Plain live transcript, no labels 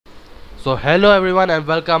So, hello everyone, and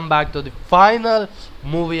welcome back to the final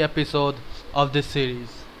movie episode of this series.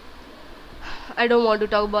 I don't want to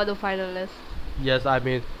talk about the finalness. Yes, I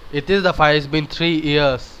mean, it is the fire, it's been 3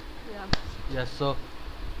 years. Yeah. Yes, so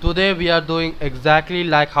today we are doing exactly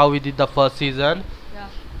like how we did the first season.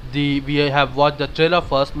 Yeah. We have watched the trailer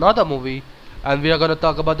first, not the movie, and we are gonna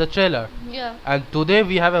talk about the trailer. Yeah. And today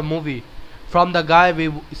we have a movie from the guy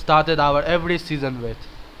we started our every season with.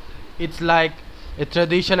 It's like a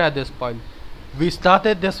tradition at this point. We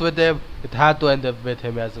started this with him, it had to end up with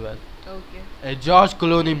him as well. Okay. A George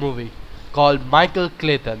Clooney movie called Michael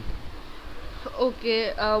Clayton.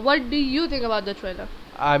 Okay. What do you think about the trailer?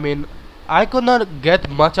 I mean, I could not get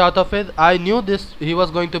much out of it. I knew this he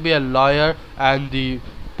was going to be a lawyer, and the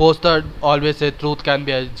poster always said truth can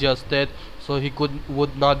be adjusted, so he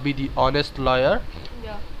would not be the honest lawyer.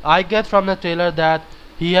 Yeah. I get from the trailer that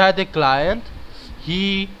he had a client.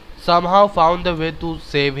 He somehow found a way to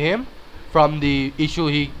save him from the issue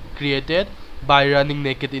he created by running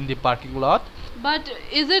naked in the parking lot. But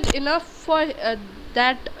is it enough for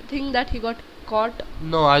that thing that he got caught?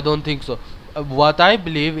 No, I don't think so. What I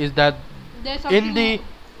believe is that There's in something the more.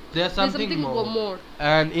 there's something more. More.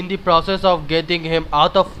 And in the process of getting him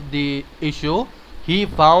out of the issue, he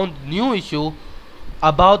found new issue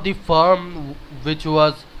about the firm which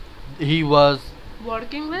he was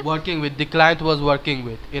Working with? working with, the client was working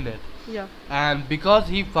with in it. Yeah. And because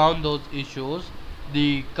he found those issues,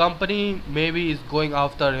 the company maybe is going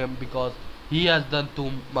after him because he has done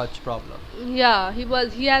too much problem. Yeah, he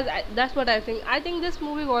was. He has. That's what I think. I think this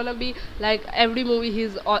movie gonna be like every movie.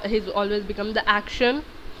 He's always become the action.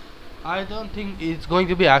 I don't think it's going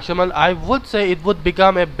to be actionable. I would say it would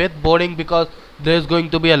become a bit boring because there's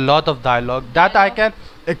going to be a lot of dialogue that I can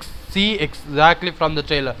see exactly from the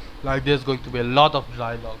trailer. Like there's going to be a lot of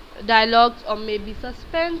dialogue. Dialogues or maybe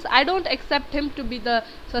suspense. I don't accept him to be the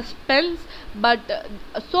suspense, but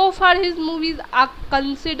so far his movies are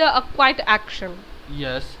considered a quite action.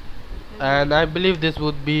 Yes, and I believe this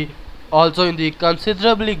would be also in the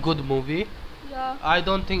considerably good movie. Yeah. I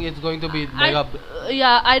don't think it's going to be I, mega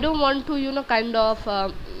yeah, I don't want to kind of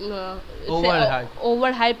overhype.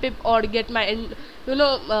 Overhype it or get my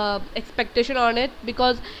expectation on it,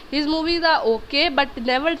 because his movies are okay but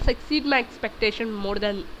never succeed my expectation more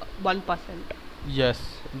than 1%. Yes,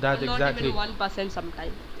 that Not exactly. even 1%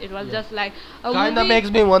 sometimes. It was Yeah. just like a Kinda movie.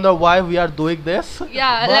 makes me wonder why we are doing this.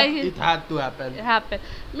 Yeah, but like it had to happen. it happened.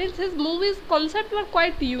 Means his movies concept were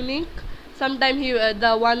quite unique. Sometime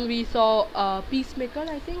the one we saw, Peacemaker,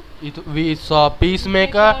 I think. We saw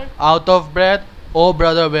Peacemaker, Peacemaker. Out of Breath, Oh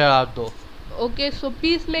Brother Where Art Thou? Okay, so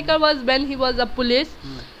Peacemaker was when he was a police.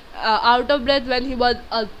 Hmm. Out of Breath when he was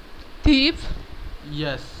a thief.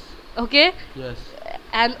 Yes, Okay, yes.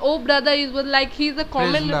 and Oh Brother is was like he's a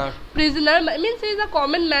common Prisoner. prisoner. Means he's a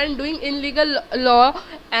common man doing illegal law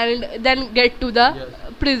and then get to the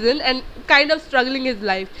Yes. prison and kind of struggling his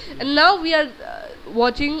life. And now we are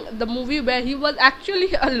watching the movie where he was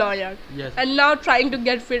actually a lawyer Yes. and now trying to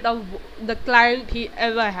get rid of the client he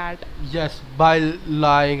ever had. Yes, by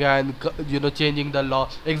lying and changing the law.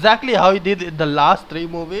 Exactly how he did in the last three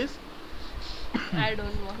movies. I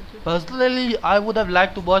don't want to. Personally, I would have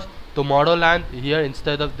liked to watch Tomorrowland here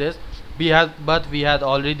instead of this. But we had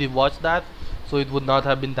already watched that, so it would not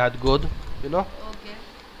have been that good, you know.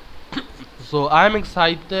 Okay. So I'm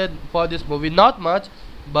excited for this movie. Not much,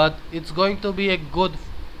 but it's going to be a good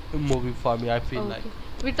movie for me. I feel like. Okay.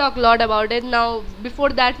 We talk a lot about it. Now, before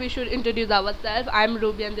that, we should introduce ourselves. I'm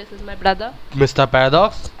Ruby and this is my brother. Mr.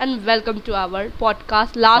 Paradox. And welcome to our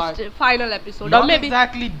podcast, last final episode. Not or maybe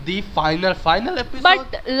exactly the final episode.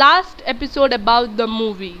 but last episode about the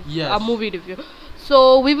movie. Yes. A movie review.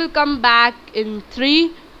 So we will come back in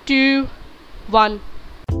 3, 2, 1.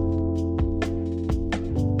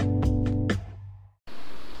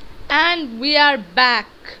 And we are back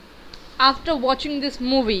after watching this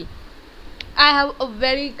movie. I have a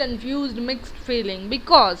very confused mixed feeling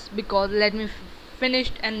because let me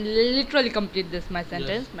finish and literally complete this my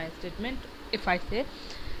sentence, Yes. my statement. If I say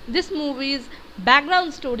this movie's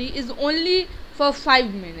background story is only for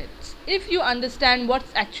 5 minutes, if you understand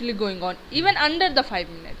what's actually going on, even under the 5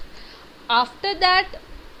 minutes, after that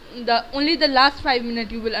the last 5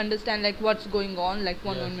 minutes you will understand like what's going on, like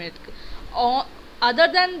one Yes. minute, or other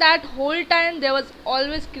than that whole time there was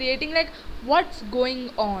always creating like what's going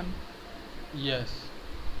on. Yes.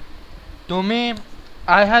 To me,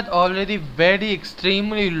 I had already very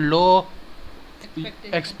extremely low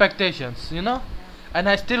expectations, and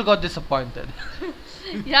I still got disappointed.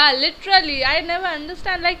 Yeah, literally I never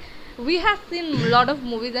understand, like we have seen a lot of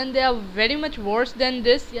movies and they are very much worse than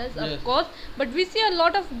this, yes, Yes. of course, but we see a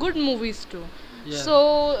lot of good movies too. Yes.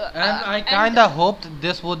 So And I and kinda hoped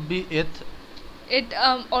this would be it. it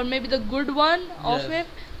or maybe the good one of Yes. it,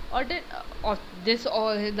 or or this,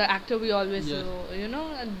 or the actor we always Yes.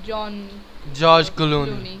 John George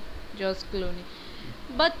Clooney. Clooney, George Clooney.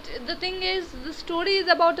 But the thing is, the story is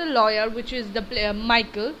about a lawyer, which is the player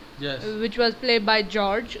Michael, Yes. which was played by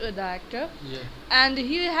George, the actor, Yeah. and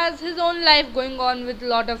he has his own life going on with a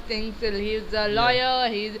lot of things. He's a lawyer.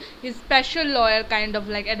 He's special lawyer, kind of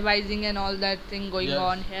like advising and all that thing going Yes.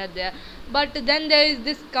 on here there. But then there is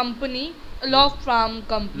this company, a law firm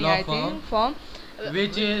company, Law I think, firm,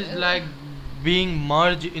 Which is like being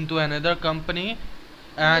merged into another company,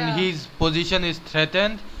 and Yeah. his position is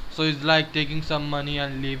threatened, so he's like taking some money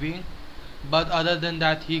and leaving. But other than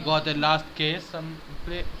that, he got a last case.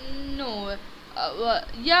 No,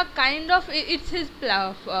 yeah, kind of. It's his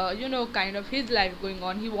kind of his life going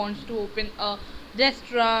on. He wants to open a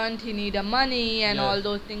restaurant. He need a money and all Yes.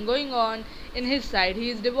 those things going on in his side. He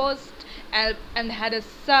is divorced and had a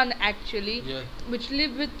son actually, Yes. which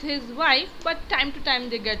live with his wife. But time to time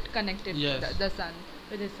they get connected. Yes. The son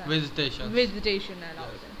with his son. Visitation. Visitation and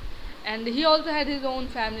all Yes. that. And he also had his own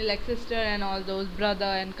family, like sister and all those,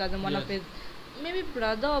 brother and cousin. One of Yes. his maybe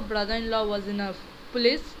brother or brother-in-law was in a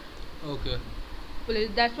police. Okay.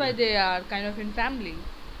 That's why they are kind of in family.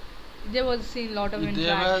 There was seen lot of There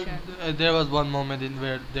interaction. there was one moment in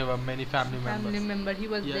where there were many family Family members. member, he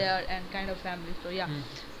was Yes. there and kind of family. So yeah. Mm.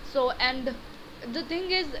 So and the thing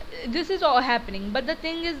is, this is all happening. But the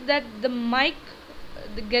thing is that the Mike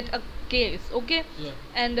they get a case, okay, Yeah.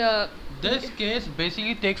 and This case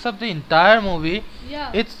basically takes up the entire movie.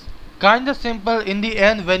 yeah, It's kind of simple in the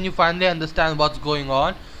end when you finally understand what's going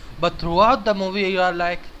on, but throughout the movie you are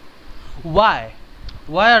like, why?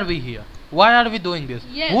 Why are we here? Why are we doing this?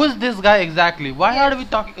 Yes. Who is this guy exactly? Why are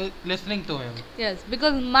Yes. we listening to him? yes,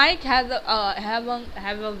 because Mike has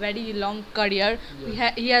have a very long career.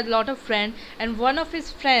 Yes. He has a lot of friends, and one of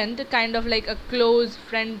his friend, kind of like a close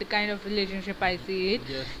friend kind of relationship, I see it,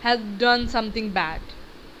 Yes. has done something bad,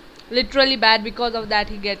 literally bad. Because of that,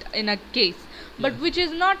 he get in a case, but Yes. which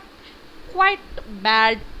is not quite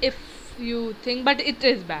bad if you think, but it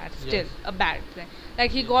is bad still, Yes. a bad thing.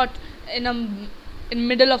 Like he got in in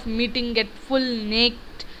middle of meeting, get full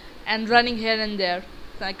naked and running here and there.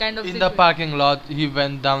 So I kind of In the parking lot, he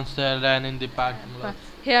went downstairs and in the parking lot.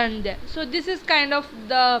 here and there. So this is kind of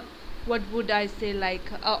the, what would I say, like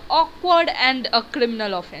awkward and a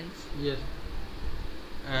criminal offense. Yes.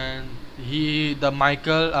 And the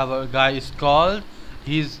Michael, our guy, is called.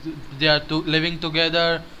 They are living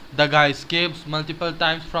together. The guy escapes multiple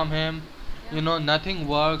times from him. Nothing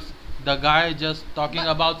works. The guy just talking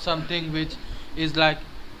But- about something which is like,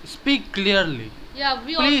 speak clearly. Yeah,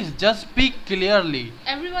 we all, Please, just speak clearly.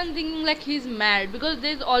 everyone thinking like he's mad, because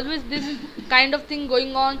there's always this kind of thing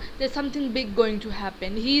going on. There's something big going to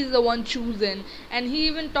happen. He's the one chosen, and he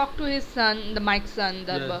even talked to his son, the Mike's son,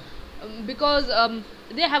 Yes. because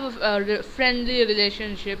they have a friendly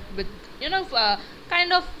relationship with,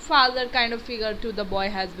 kind of father kind of figure to the boy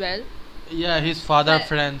as well. Yeah, his father Fri-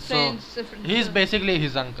 friend. So friends, he's basically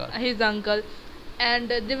his uncle. his uncle, and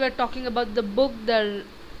they were talking about the book, the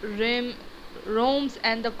Rome's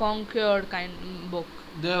and the Conquered kind book.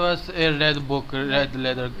 There was a red book, red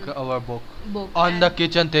leather cover book. On and the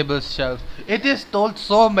kitchen table shelf. It is told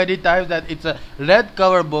so many times that it's a red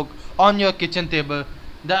cover book on your kitchen table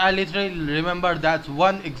that I literally remember that's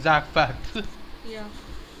one exact fact. yeah,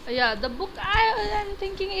 yeah. The book, I am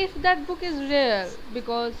thinking if that book is real,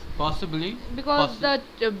 because Possibly. that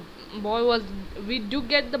boy was, we do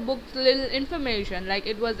get the book's little information, like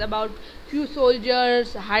it was about few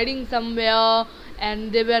soldiers hiding somewhere,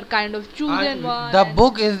 and they were kind of chosen one. The and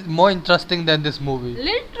book is more interesting than this movie.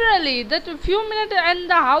 literally that few minutes, and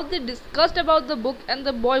how they discussed about the book, and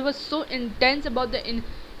the boy was so intense about the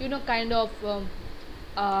kind of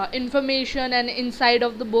information and inside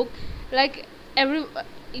of the book, like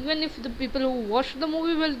even if the people who watch the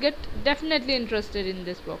movie will get definitely interested in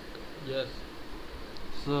this book. Yes.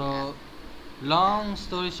 So, long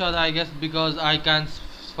story short, I guess because I can't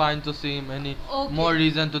find to see any Okay. more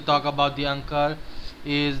reason to talk about the uncle,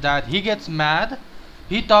 is that he gets mad.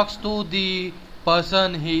 He talks to the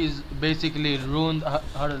person he's basically ruined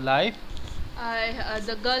her life.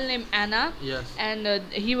 The girl named Anna, Yes. and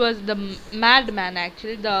he was the madman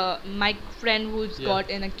actually. The Mike friend who's Yes. got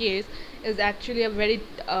in a case is actually a very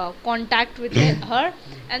contact with her,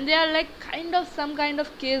 and they are like kind of some kind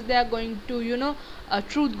of case. They are going to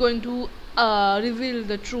truth going to reveal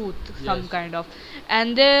the truth, some Yes. kind of.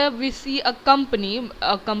 And there we see a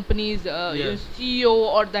company's Yes. CEO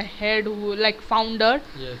or the head, who like founder.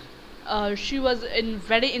 Yes. She was in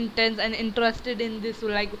very intense and interested in this,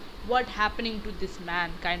 like what happening to this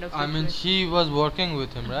man kind of I mean, situation. she was working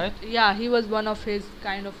with him, right? Yeah, he was one of his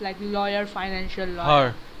kind of like lawyer, financial lawyer.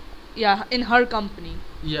 Her. Yeah, in her company.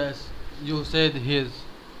 Yes. You said his.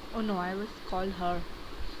 Oh no, I was called her.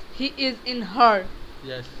 He is in her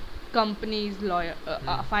Yes. company's lawyer,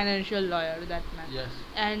 financial lawyer, that man. Yes.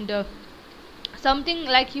 And something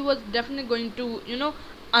like he was definitely going to,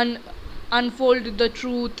 un- unfold the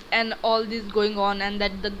truth and all this going on, and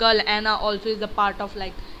that the girl Anna also is a part of,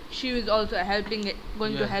 like, she is also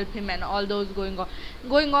going to Yes. help him, and all those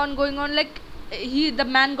going on, like, the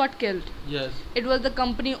man got killed. Yes. It was the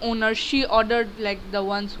company owner, she ordered, like, the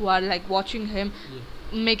ones who are like watching him,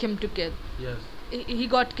 make him to kill. Yes. He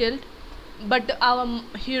got killed, but our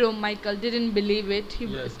hero Michael didn't believe it. He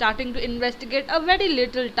Yes. starting to investigate a very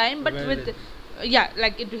little time, but Very with little. yeah,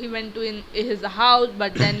 like he went to in his house,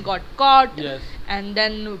 but then got caught. Yes. And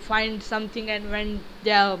then find something, and went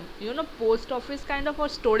there, post office kind of, or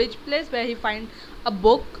storage place, where he find a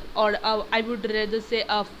book, or I would rather say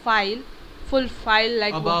a full file,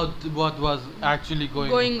 like About what was actually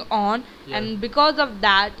going on. Yes. And because of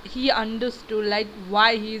that, he understood, like,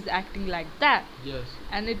 why he is acting like that. Yes.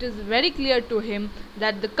 And it is very clear to him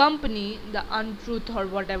that the company, the Untruth, or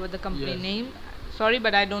whatever the company Yes. name, sorry,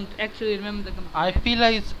 but I don't actually remember the company I name. feel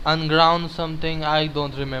like it's unground something. I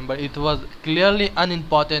don't remember. It was clearly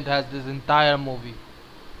unimportant as this entire movie.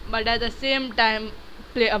 But at the same time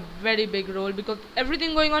play a very big role, because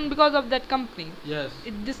everything going on because of that company. Yes.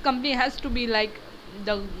 This company has to be like,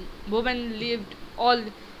 the woman lived all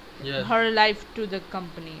Yes. her life to the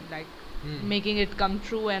company, like, Hmm. making it come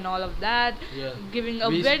true and all of that, Yes. giving a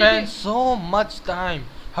We very spent big, so much time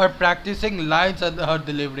her practicing lines and her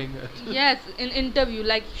delivering it. yes, in interview,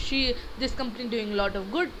 like, this company doing a lot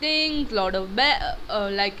of good things, lot of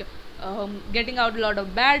like, getting out a lot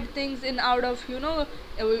of bad things in out of,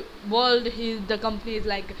 world. The company is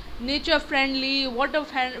like nature friendly, water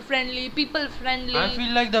friendly, people friendly. I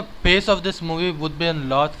feel like the pace of this movie would be a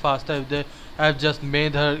lot faster if they have just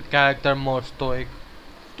made her character more stoic.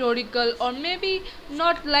 Historical, or maybe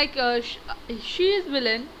not, like, she is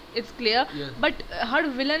villain, it's clear. Yes. But her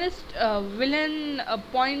villain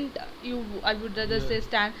point, I would rather Yeah. say,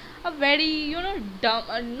 stand a very,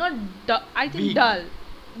 dumb, not I think Weak. dull.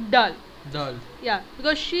 Dull. Yeah,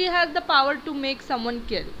 because she has the power to make someone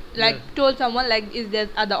kill, like, Yes. told someone, like, is there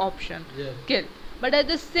other option, Yes. kill. But at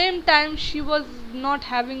the same time, she was not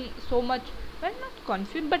having so much, well, not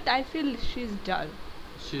confident, but I feel she's dull.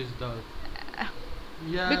 She's dull.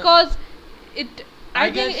 Yeah. Because it I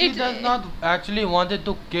think guess she it does not actually wanted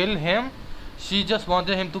to kill him. She just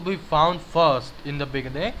wanted him to be found first in the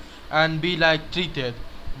beginning and be like treated.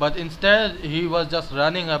 But instead he was just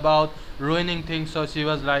running about ruining things, so she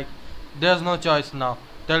was like, there's no choice now.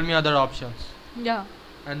 Tell me other options. yeah.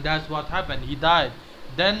 And that's what happened. He died.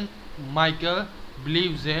 Then Michael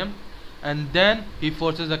believes him, and then he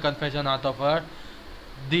forces a confession out of her.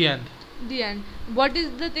 The end. The end. What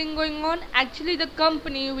is the thing going on? Actually, the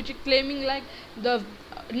company which is claiming, like, the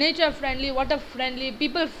nature friendly, water friendly,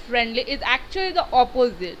 people friendly, is actually the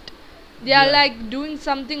opposite. They are, Yeah. like, doing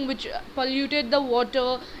something which polluted the water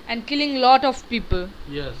and killing lot of people.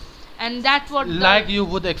 Yes. And that's what Like you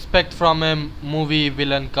would expect from a movie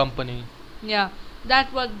villain company. yeah,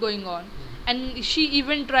 that's what's going on. And she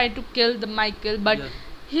even tried to kill the Michael, but Yes.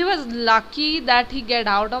 he was lucky that he get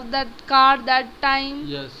out of that car that time.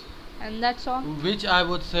 Yes. And that's all. Which I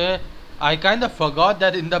would say, I kind of forgot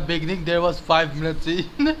that in the beginning there was 5 minutes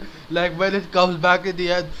scene. Like when it comes back in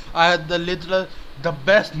the end, I had the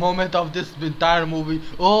best moment of this entire movie.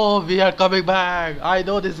 Oh, we are coming back. I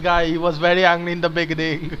know this guy. He was very angry in the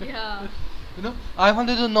beginning. Yeah. I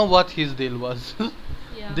wanted to know what his deal was.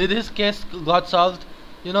 Yeah. Did his case got solved?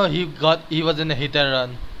 He was in a hit and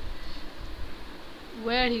run.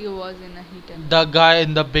 Where he was in a hit and The guy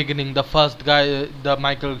in the beginning, the first guy, the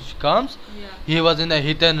Michael comes. yeah. He was in a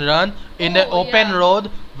hit and run in an Oh, open yeah. road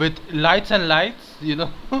with lights and lights. Yeah.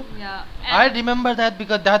 I And remember that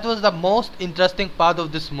because that was the most interesting part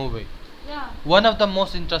of this movie. yeah. One of the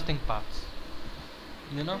most interesting parts.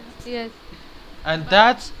 Yes. And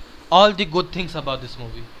that's all the good things about this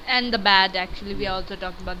movie. And the bad, actually, we also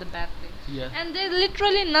talked about the bad things. Yeah. And there's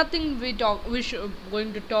literally nothing we should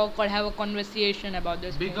going to talk or have a conversation about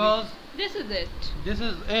this Because movie. This is it. this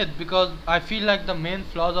is it, because I feel like the main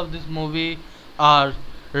flaws of this movie are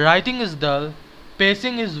writing is dull,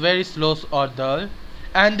 pacing is very slow or dull,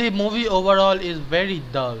 and the movie overall is very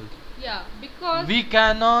dull. Yeah, because We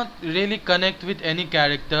cannot really connect with any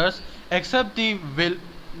characters except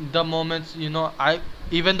the moments, I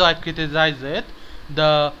even though I criticize it,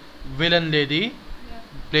 the villain lady yeah.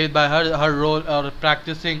 played by her role or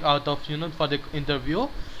practicing out of for the interview,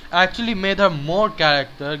 actually made her more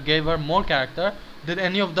character, gave her more character than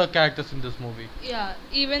any of the characters in this movie. Yeah,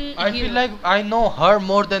 even I feel like I know her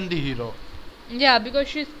more than the hero. yeah, because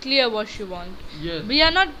she's clear what she wants. Yes. We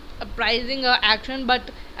are not praising her action,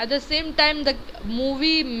 but at the same time, the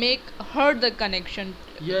movie make her the connection.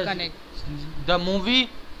 Yes. Connect. The movie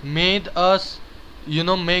made us,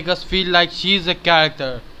 make us feel like she's a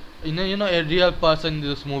character, a real person in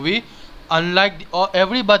this movie. Unlike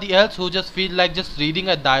everybody else who just feel like just reading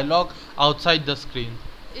a dialogue outside the screen.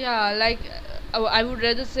 Yeah, like I would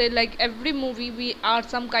rather say like every movie we are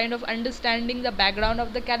some kind of understanding the background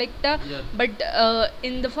of the character. Yes. But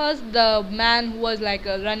in the first, the man who was like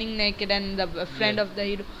running naked and the friend Yes. of the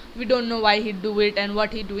hero, we don't know why he do it and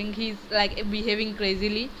what he doing. He's like behaving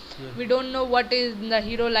crazily. Yes. We don't know what is in the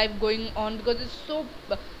hero life going on because it's so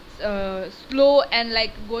slow and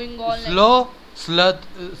like going on. Slow,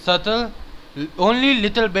 subtle, only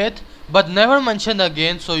little bit, but never mentioned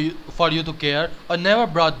again, for you to care, or never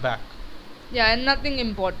brought back. Yeah, and nothing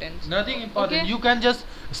important. Nothing important. Okay. You can just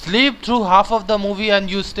sleep through half of the movie and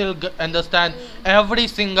you still understand every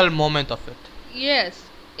single moment of it. Yes,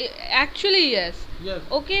 actually yes. Yes.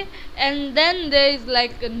 Okay, and then there is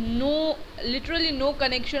like no, literally no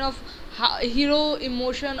connection of hero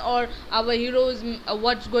emotion or our hero's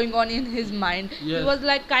what's going on in his mind. He Yes. was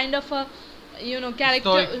like kind of a, character.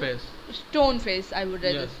 Stoic face. Stone face, I would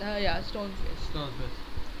rather Yes. say. Yeah, stone face. Stone face.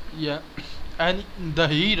 Yeah. And the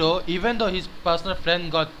hero, even though his personal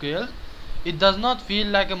friend got killed, it does not feel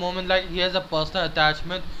like a moment like he has a personal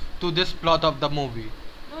attachment to this plot of the movie.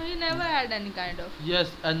 No, he never had any kind of.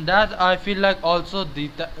 Yes, and that I feel like also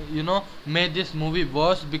made this movie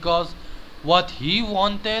worse because what he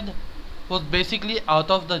wanted was basically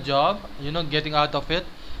out of the job, getting out of it.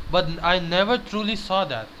 But I never truly saw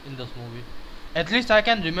that in this movie. At least I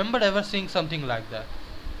can remember ever seeing something like that.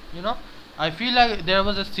 You know, I feel like there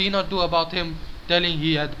was a scene or two about him telling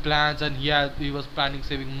he had plans and he was planning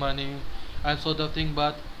saving money and sort of thing.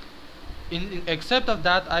 But except of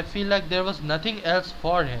that, I feel like there was nothing else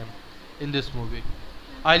for him in this movie.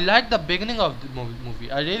 I liked the beginning of the movie.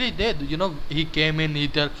 I really did. He came in, he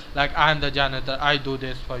tell like I'm the janitor, I do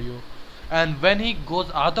this for you. And when he goes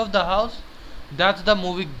out of the house, that's the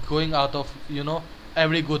movie going out of,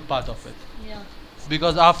 every good part of it. Yeah.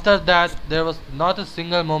 Because after that there was not a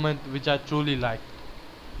single moment which I truly liked.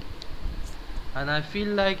 And I feel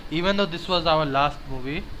like even though this was our last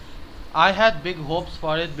movie, I had big hopes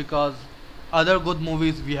for it because other good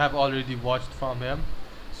movies we have already watched from him.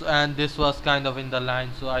 So and this was kind of in the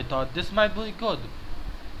line, so I thought this might be good.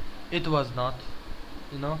 It was not.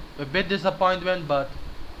 A bit disappointment, but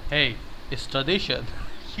hey, it's tradition.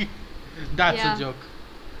 That's Yeah. a joke.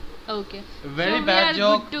 Okay. A very so bad we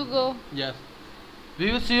are joke. good to go. Yes.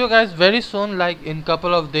 We will see you guys very soon, like in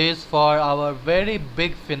couple of days, for our very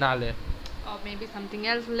big finale. Or maybe something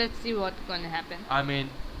else. Let's see what's gonna happen. I mean,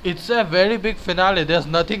 it's a very big finale. There's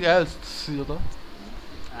nothing else.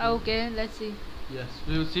 Okay, let's see. Yes.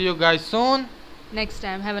 We will see you guys soon. Next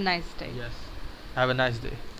time. Have a nice day. Yes. Have a nice day.